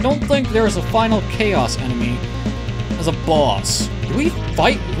it, because I don't think there's a final chaos enemy as a boss. Do we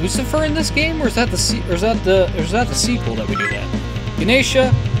fight Lucifer in this game, or is that the sequel that we do that?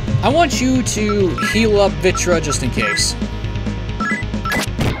 Ganesha, I want you to heal up Vitra just in case.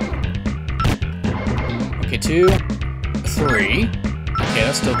 Okay, 2, 3. Okay,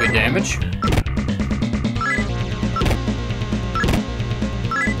 that's still good damage.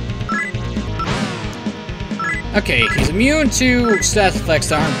 Okay, he's immune to status effects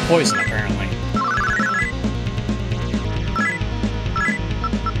that aren't poison, apparently.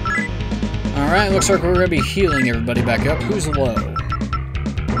 Alright, looks like we're gonna be healing everybody back up. Who's low?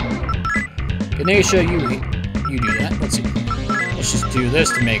 Ganesha, you do that. Let's see. Let's just do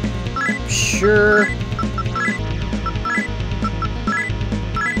this to make sure.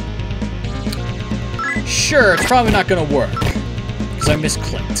 Sure, it's probably not gonna work, because I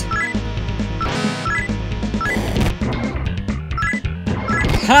misclicked.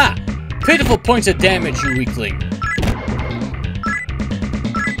 Ha! Pitiful points of damage, you weakling.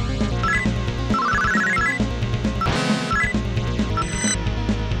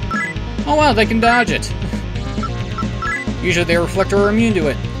 Oh wow, they can dodge it. Usually they reflect or are immune to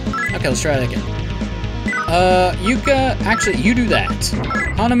it. Okay, let's try that again. Yuka, actually, you do that.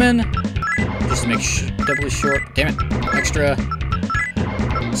 Hanuman, just to make doubly short. Damn it, extra.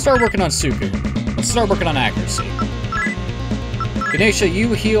 Let's start working on Suku. Let's start working on accuracy. Ganesha,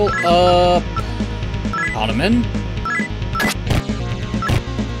 you heal up Hanuman.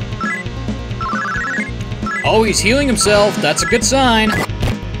 Oh, he's healing himself. That's a good sign.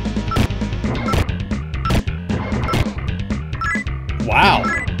 Wow.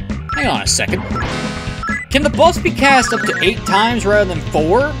 Hang on a second. Can the buffs be cast up to 8 times rather than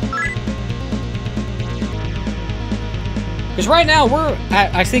 4? Because right now we're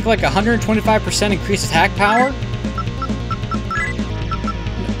at, I think, like 125% increased attack power.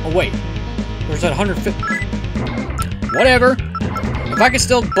 Oh, wait. Where's that 150? Whatever. If I can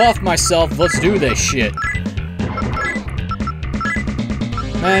still buff myself, let's do this shit.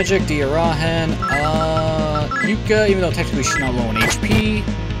 Magic, Diarahan, Yuka, even though technically she's not low on HP.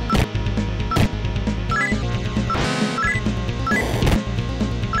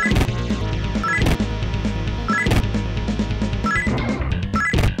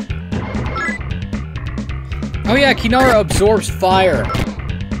 Oh yeah, Kinara absorbs fire.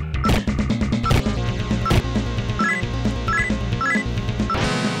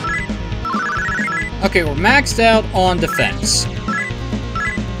 Okay, we're maxed out on defense.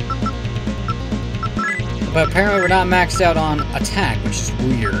 But apparently we're not maxed out on attack, which is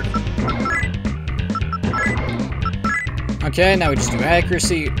weird. Okay, now we just do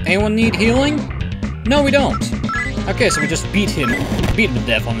accuracy. Anyone need healing? No, we don't. Okay, so we just beat him to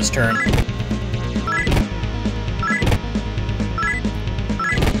death on this turn.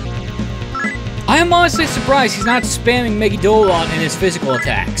 I am honestly surprised he's not spamming Megidolon in his physical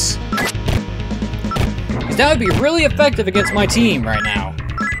attacks. Because that would be really effective against my team right now.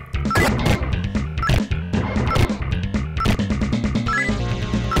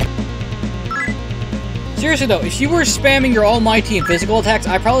 Seriously though, if you were spamming your almighty in physical attacks,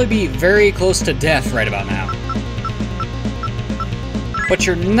 I'd probably be very close to death right about now. But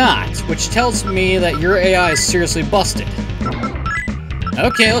you're not, which tells me that your AI is seriously busted.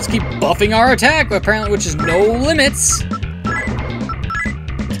 Okay, let's keep buffing our attack, apparently, which is no limits.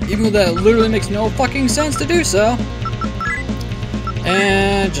 Even though that literally makes no fucking sense to do so.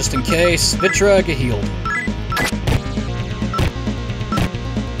 And just in case, Vitra, get healed.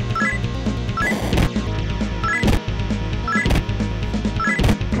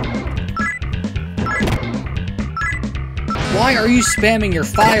 Why are you spamming your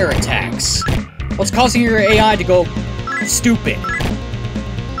fire attacks? What's causing your AI to go stupid?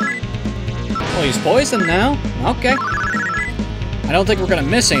 Well, he's poisoned now. Okay. I don't think we're gonna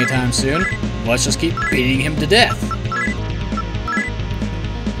miss anytime soon. Let's just keep beating him to death.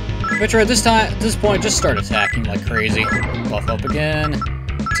 Vitra, at this point, just start attacking like crazy. Buff up again.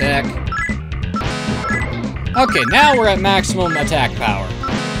 Attack. Okay, now we're at maximum attack power.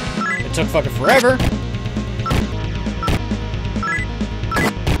 It took fucking forever.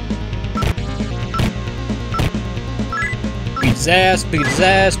 his ass, beat his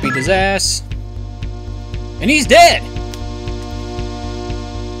ass, beat his ass. And he's dead!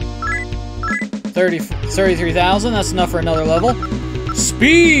 33,000, that's enough for another level.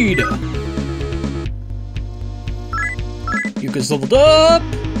 Speed! Yuka's leveled up!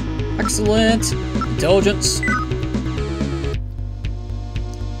 Excellent. Intelligence.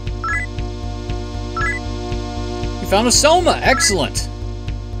 You found a Soma! Excellent!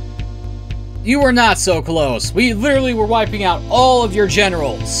 You were not so close. We literally were wiping out all of your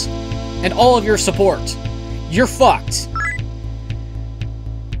generals. And all of your support. You're fucked.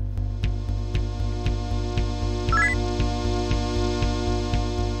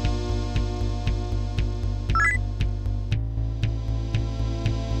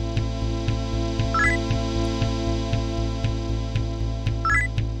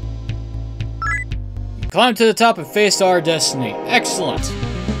 Climb to the top and face our destiny. Excellent.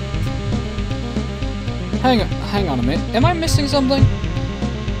 Hang on a minute. Am I missing something?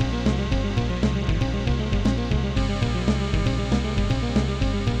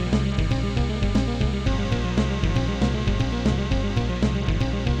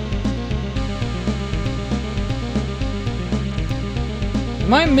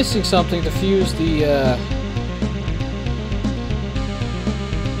 Am I missing something to fuse the,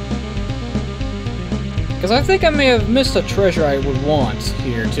 Because I think I may have missed a treasure I would want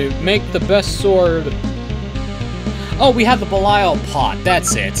here to make the best sword. Oh, we have the Belial pot.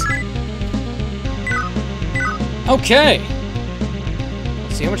 That's it. Okay.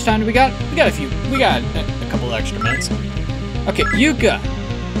 Let's see, how much time do we got? We got a couple extra minutes. Okay, Yuka,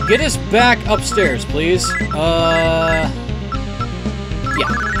 get us back upstairs, please. Yeah,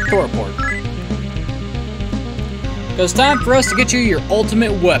 Thor report. Because it's time for us to get you your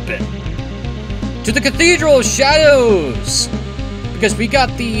ultimate weapon. To the Cathedral of Shadows! Because we got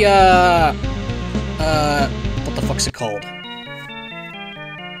the, what the fuck's it called?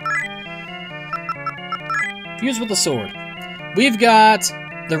 Fuse with the sword. We've got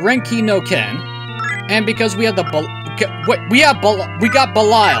the Renki no Ken. And because we have the, we got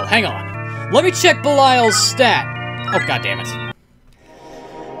Belial. Hang on. Let me check Belial's stat. Oh, god damn it.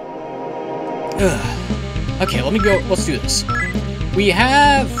 Ugh. Okay, let's do this. We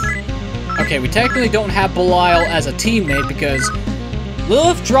have... Okay, we technically don't have Belial as a teammate because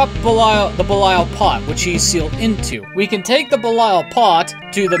Lilith dropped the Belial pot, which he's sealed into. We can take the Belial pot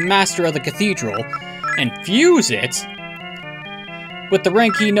to the Master of the Cathedral and fuse it with the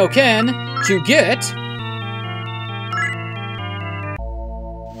Renki no Ken to get...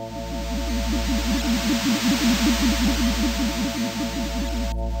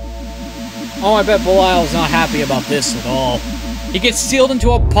 Oh, I bet Belial's not happy about this at all. He gets sealed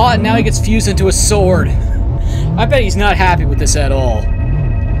into a pot, and now he gets fused into a sword. I bet he's not happy with this at all.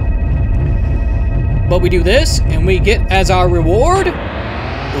 But we do this, and we get as our reward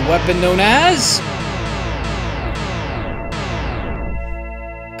the weapon known as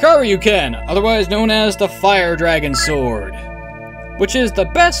Karyuken, otherwise known as the Fire Dragon Sword, which is the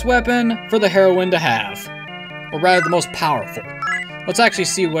best weapon for the heroine to have, or rather the most powerful. Let's actually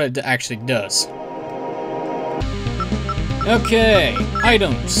see what it actually does. Okay,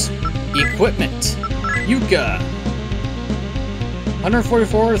 items, equipment, Yuka,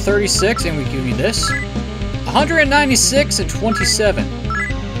 144 to 36, and we give you this, 196 and 27.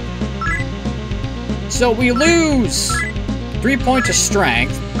 So we lose 3 points of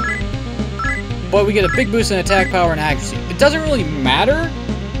strength, but we get a big boost in attack power and accuracy. It doesn't really matter,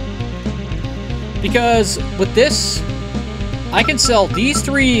 because with this, I can sell these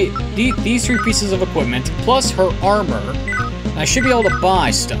three pieces of equipment plus her armor. And I should be able to buy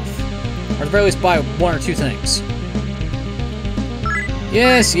stuff, or at the very least buy one or two things.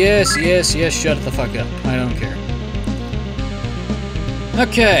 Yes, yes, yes, yes. Shut the fuck up. I don't care.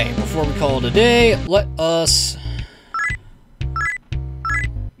 Okay, before we call it a day, let us.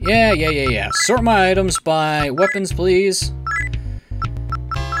 Yeah. Sort my items by weapons, please.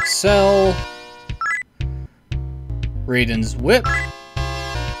 Sell. Raiden's whip.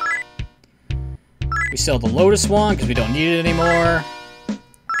 We sell the Lotus one because we don't need it anymore.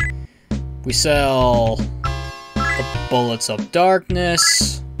 We sell the Bullets of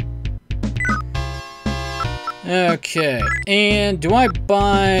Darkness. Okay, and do I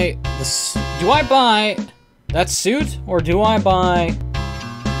buy this? Do I buy that suit or do I buy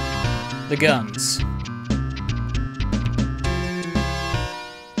the guns?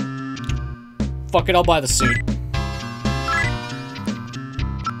 Fuck it, I'll buy the suit.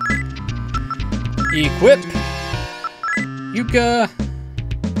 Equip. Yuka.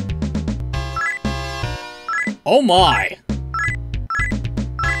 Oh my.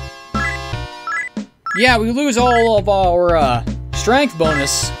 Yeah, we lose all of our strength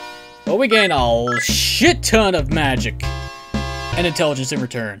bonus, but we gain a shit ton of magic and intelligence in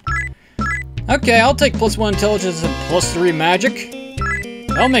return. Okay, I'll take +1 intelligence and +3 magic.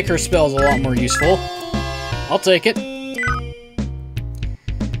 That'll make her spells a lot more useful. I'll take it.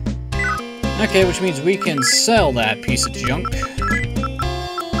 Okay, which means we can sell that piece of junk.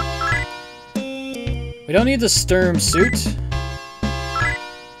 We don't need the Sturm suit.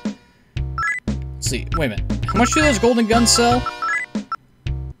 Let's see, wait a minute. How much do those golden guns sell?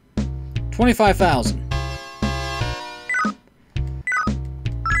 25,000.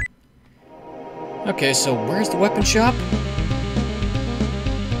 Okay, so where's the weapon shop?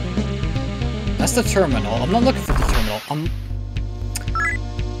 That's the terminal. I'm not looking for the terminal. I'm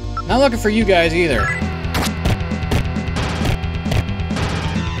not looking for you guys either.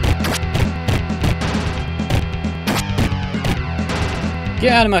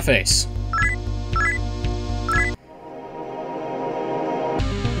 Get out of my face.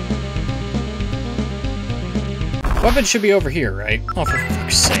 Weapon should be over here, right? Oh, for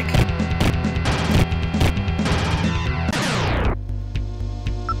fuck's sake.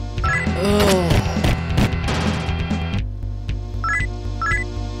 Ugh.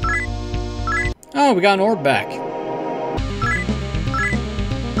 Oh, we got an orb back.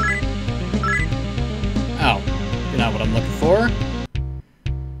 Oh, you're not what I'm looking for.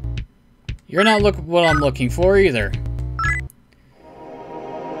 You're not what I'm looking for either.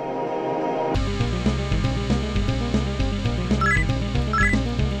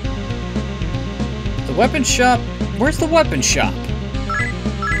 The weapon shop? Where's the weapon shop?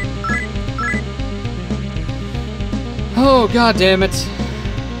 Oh, god damn it.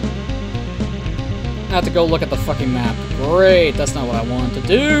 I have to go look at the fucking map. Great, that's not what I wanted to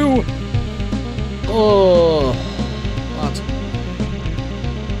do. Oh, lots of...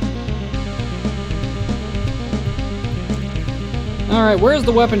 Alright, where's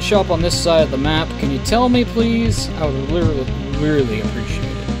the weapon shop on this side of the map? Can you tell me, please? I would really appreciate it.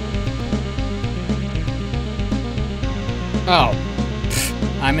 Oh. Pfft,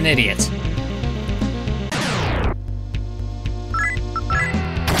 I'm an idiot.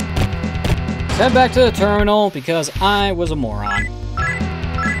 Let's head back to the terminal because I was a moron.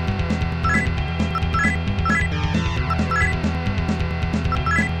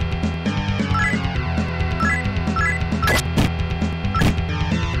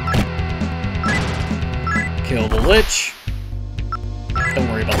 Kill the Lich. Don't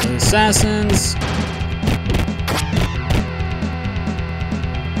worry about the assassins.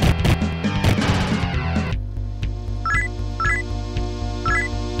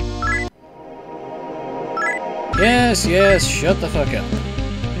 Yes, yes, shut the fuck up.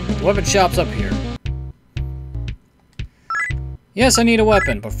 The weapon shop's up here. Yes, I need a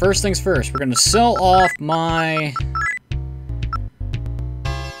weapon, but first things first, we're gonna sell off my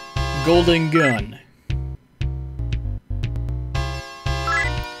golden gun.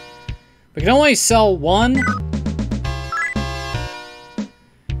 We can only sell one.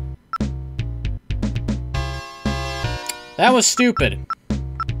 That was stupid.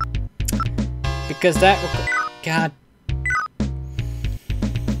 Because that... God.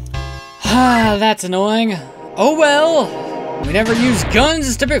 Ah, that's annoying. Oh well. We never used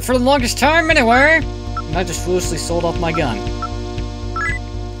guns for the longest time anyway. And I just foolishly sold off my gun.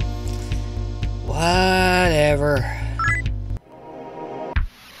 Whatever.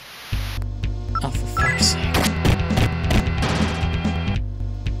 Oh, for fuck's sake.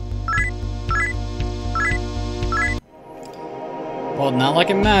 Well, not like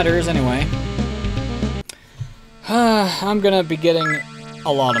it matters anyway. I'm gonna be getting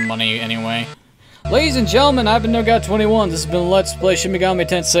a lot of money anyway. Ladies and gentlemen, I've been NoGod21. This has been Let's Play Shin Megami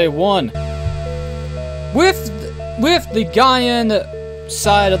Tensei 1. With the Gaian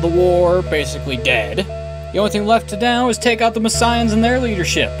side of the war basically dead, the only thing left to now is take out the Messiahs and their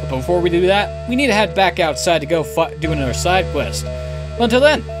leadership. But before we do that, we need to head back outside to go do another side quest. But until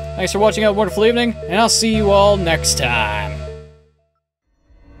then, thanks for watching. Have a wonderful evening, and I'll see you all next time.